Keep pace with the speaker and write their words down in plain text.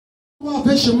On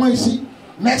fait chez moi ici.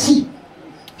 Merci.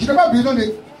 Je n'ai pas besoin de.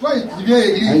 Toi, tu viens à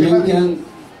l'église.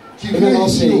 Tu viens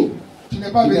ici. Tu n'es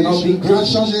pas venu ici. Je ne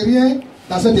change rien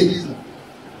dans cette église-là.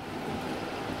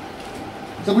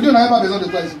 C'est pour dire qu'on n'avait pas besoin de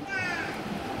toi ici.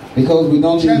 Because we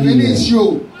don't tu es venu ici.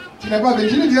 Tu n'es pas venu.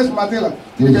 Je le disais ce matin là.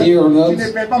 Tu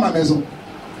ne payes pas ma maison.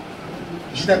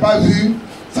 Je n'ai pas vu,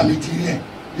 ça ne me dit rien.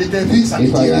 Je t'ai vu, ça ne me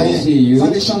dit rien.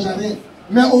 Ça ne change rien.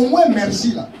 Mais au moins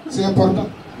merci là. C'est important.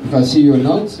 If I see you or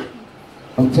not,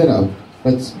 I'm fed up.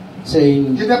 But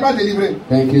saying je t'ai pas délivré.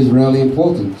 Thank you is really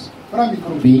important. Prends le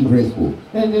micro. Being grateful.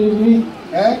 T'as délivré.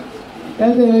 Hein? T'as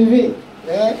délivré.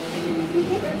 Hein?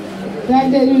 T'as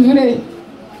délivré.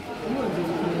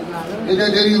 Je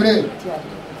t'ai délivré.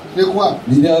 De quoi?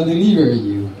 Did I deliver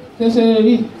you?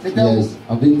 C'était yes,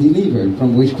 I've been delivered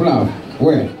from witchcraft.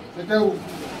 Where? C'était où?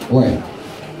 Where?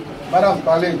 Madame,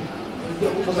 parlez.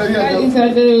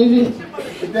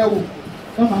 C'était où?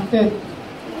 Dans ma tête.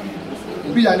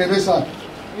 Et puis il a enlevé ça.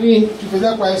 Oui. Tu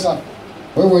faisais quoi avec ça?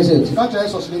 Where was it? Quand tu es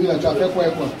sorcellerie là, tu as fait quoi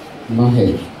avec quoi? My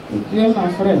head. Dieu, ma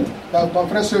frère. Ton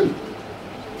frère seul.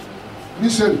 Lui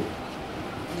seul.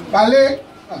 Parlez.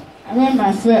 Avec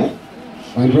ma soeur.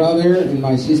 My brother and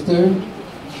my sister.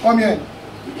 Combien?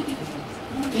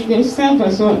 Il y a 5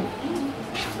 personnes.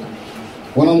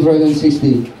 160.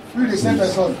 Plus de 5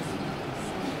 personnes.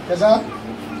 C'est ça?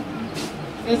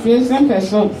 Il y a 5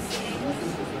 personnes.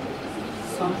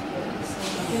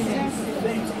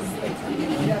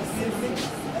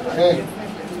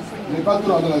 Je n'ai pas tout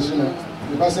dans la chaîne.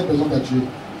 Je n'ai pas 5 personnes à tuer.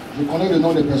 Je connais le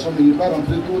nom des personnes, mais je ne vais pas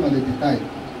rentrer tout dans les détails.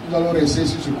 Nous allons rester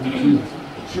sur ce contenu.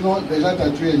 Sinon, les gens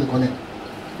t'ont tué, je le connais.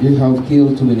 You have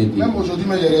killed too many people. Même aujourd'hui,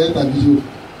 j'ai regardé ta vidéo.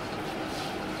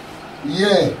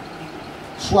 Hier,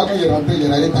 soit quand il est rentré, j'ai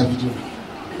regardé ta vidéo.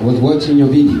 I was watching your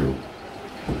video.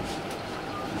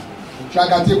 Tu as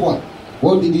gâté quoi?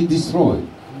 What did it destroy?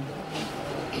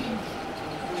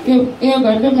 Il a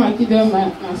gardé ma qui de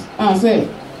ma sœur.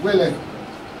 Où elle est?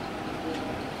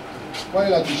 Où est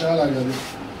la touche à la regarder?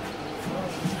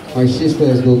 My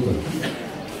sister's daughter.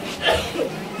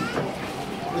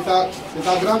 C'est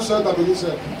ta grande soeur, ta petite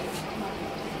soeur.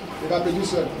 C'est ta petite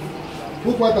soeur.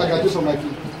 Pourquoi tu as gâté son maquis?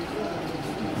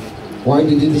 Why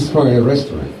did you destroy a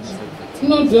restaurant?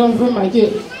 Nous devons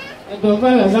maquiller. Et donc,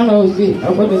 l'argent là aussi.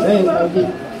 Après de ça, il a dit.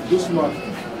 Doucement.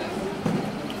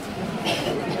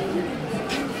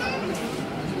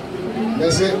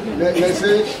 Laissez.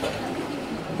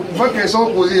 Votre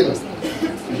question posée là.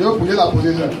 Je vais poser la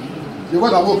poser là. Je vois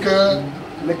dans vos cœurs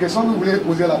les questions que vous voulez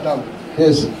poser à la table.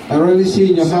 Yes, I already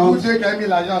see in your heart what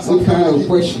kind of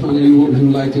question you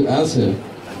would like to answer.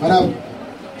 Madame,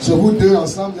 c'est vous deux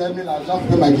ensemble, vous avez mis l'argent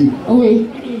pour Maggie. Oui.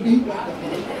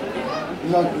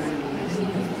 Non.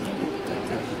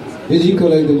 Did you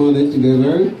collect the money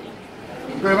together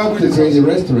to create a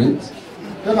restaurant?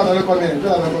 Tu as donné combien?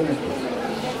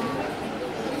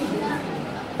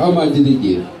 How much did he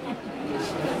give?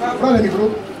 Prends le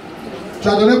micro. Tu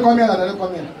as donné combien? Elle a donné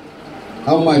combien?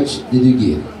 How much did you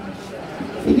give?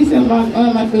 Il dit c'est ma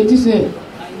petite soeur.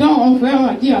 Donc on fait un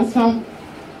maquis ensemble.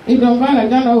 Et donc va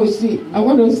là-dedans là aussi.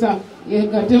 Avant de ça, il a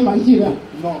gâté le maquis là.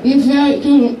 Il fait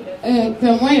tout.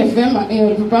 Témoin, il fait, il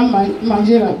ne peut pas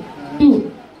manger là. Tout.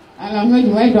 À la fin du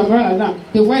mois, il donne là-dedans.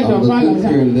 Tu vois, il donne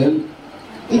là-dedans.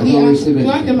 Il dit,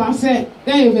 toi, tu m'en sais.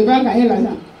 Quand il ne veut pas gagner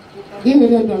l'argent, il veut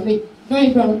te donner. Donc il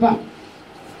ne donne pas.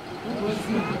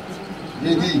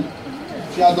 J'ai dit,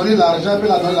 tu as donné l'argent, puis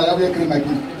il a donné l'argent pour écrire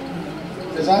maquis.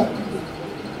 C'est ça?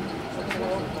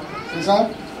 C'est ça?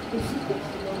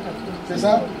 C'est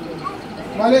ça?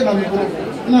 Vous allez dans le micro?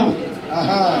 Non.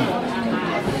 Ah.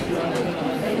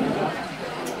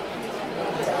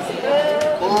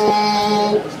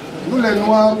 Oh, nous les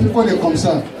Noirs, pourquoi on est comme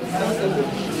ça?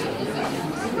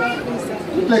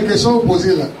 Toutes les questions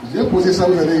posées là, j'ai posé ça,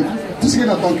 vous avez tout ce qui est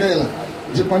dans ton cœur là,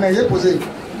 je connais, j'ai posé,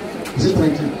 c'est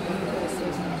tranquille.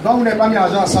 Donc vous n'avez pas mis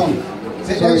l'argent ensemble.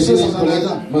 C'est elle seule sur son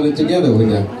argent. Prends le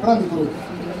micro.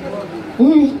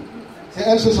 Oui. C'est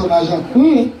elle sur son argent.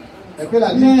 Oui. Et puis elle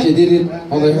a dit. She did it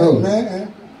on her own.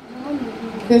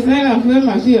 C'est ça, elle a fait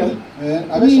marcher là.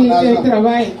 Avec son argent.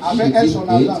 Travail. Avec elle son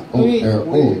argent. Oui.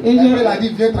 Et puis elle a dit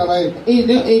viens travailler.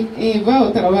 Il va au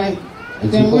travail.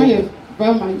 Et moi, il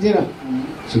va manger là.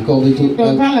 She called it to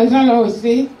prends l'argent là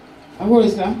aussi. Après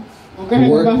ça.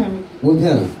 With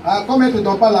her. Ah, comme elle ne te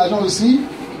donne pas l'argent aussi,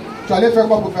 tu allais faire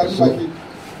quoi pour faire du paquet?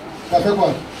 Tu as fait quoi?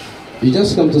 You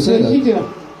just come to say that.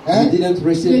 Hein? You didn't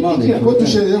receive money. Il faut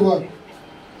toucher les voix.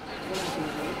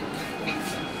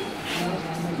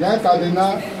 Il y a un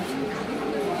cadenas.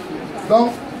 Donc,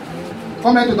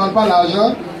 comme elle ne te donne pas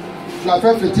l'argent, tu as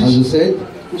fait fétiche. As you said,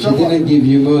 she didn't give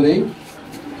you money.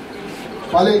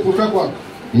 Allez, pour faire quoi?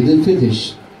 You did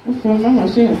fetish.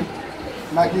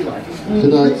 Maquis là. So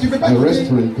that Tu peux pas a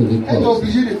restaurant could be être closed.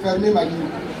 obligé de fermer Maquis.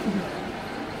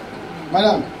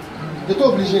 Madame, tu es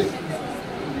obligé.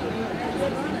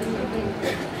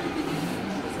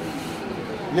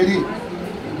 Je dis,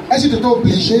 est-ce que tu es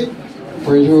obligé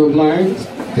For you obliged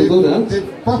to do that? de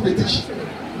pas fétiche?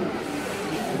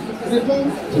 Réponds.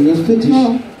 To use fetish?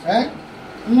 Non. Hein?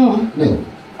 Non. No.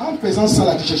 En faisant ça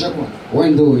là, tu cherchais quoi?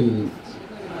 When doing it?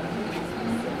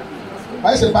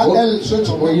 C'est pas elle seule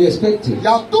son Were you expecting? Il y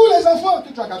a tous les enfants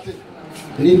que tu as gâtés.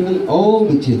 Even all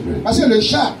the children. Parce que le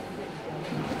chat,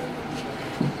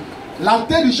 la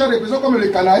tête du chat représente comme le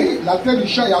canari, la tête du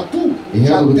chat, il y a tout. The Tu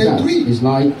as hair of the cat détruit, is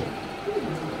like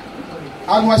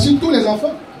a noirci tous les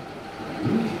enfants.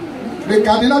 Le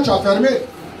cadenas, tu as fermé.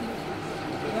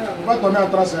 Tu vas tomber en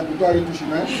transe, hein, pour toi, arrêter tout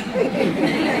chemin.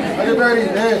 Allez, Barry, je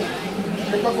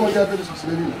ne sais pas comment dire avec le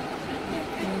sorcellerie.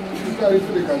 Tu peux arrêter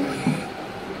les cadenas.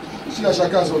 Ici, là,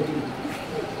 chacun a son tour.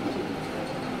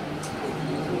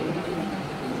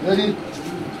 J'ai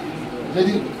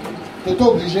dit, tu es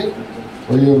obligé.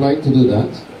 Or you would like to do that?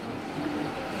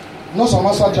 Non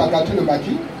seulement ça, tu as gâté le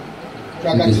maquis, tu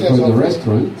as You gâté les destroy the enfants,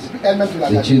 restaurant, elle-même tu l'as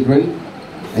the gâté. children,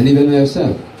 and even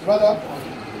yourself. Voilà.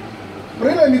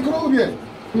 Prenez le micro ou bien?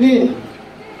 Oui.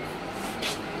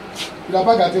 Tu l'as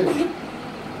pas gâté.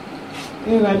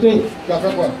 Il a dit. Tu as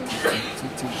fait quoi?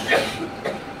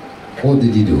 What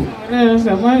did you do?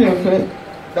 C'est moi qui l'ai fait.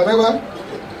 Tu as fait quoi?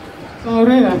 Son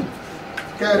rein là.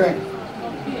 Quel rein?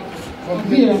 Son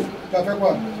pied. Tu as fait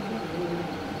quoi?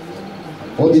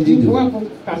 What did you do? Bois pour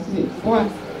casser. Bois.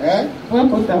 Hein? Bois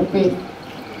pour taper.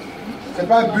 C'est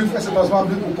pas un buffle, c'est transformé en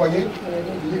buffle pour poignet.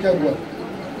 Tu dis quel bois?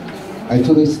 I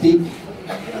took a stick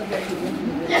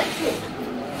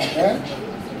Hein?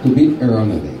 to beat her on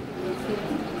the leg.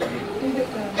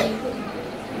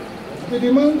 Je te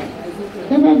demande.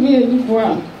 C'est pas bien du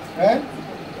bois. Hein?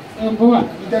 Un bois.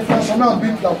 Il t'a transformé en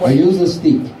buffle dans le I poignet. used a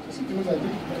stick C'est ce que tu nous as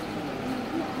dit.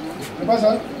 C'est pas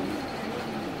ça?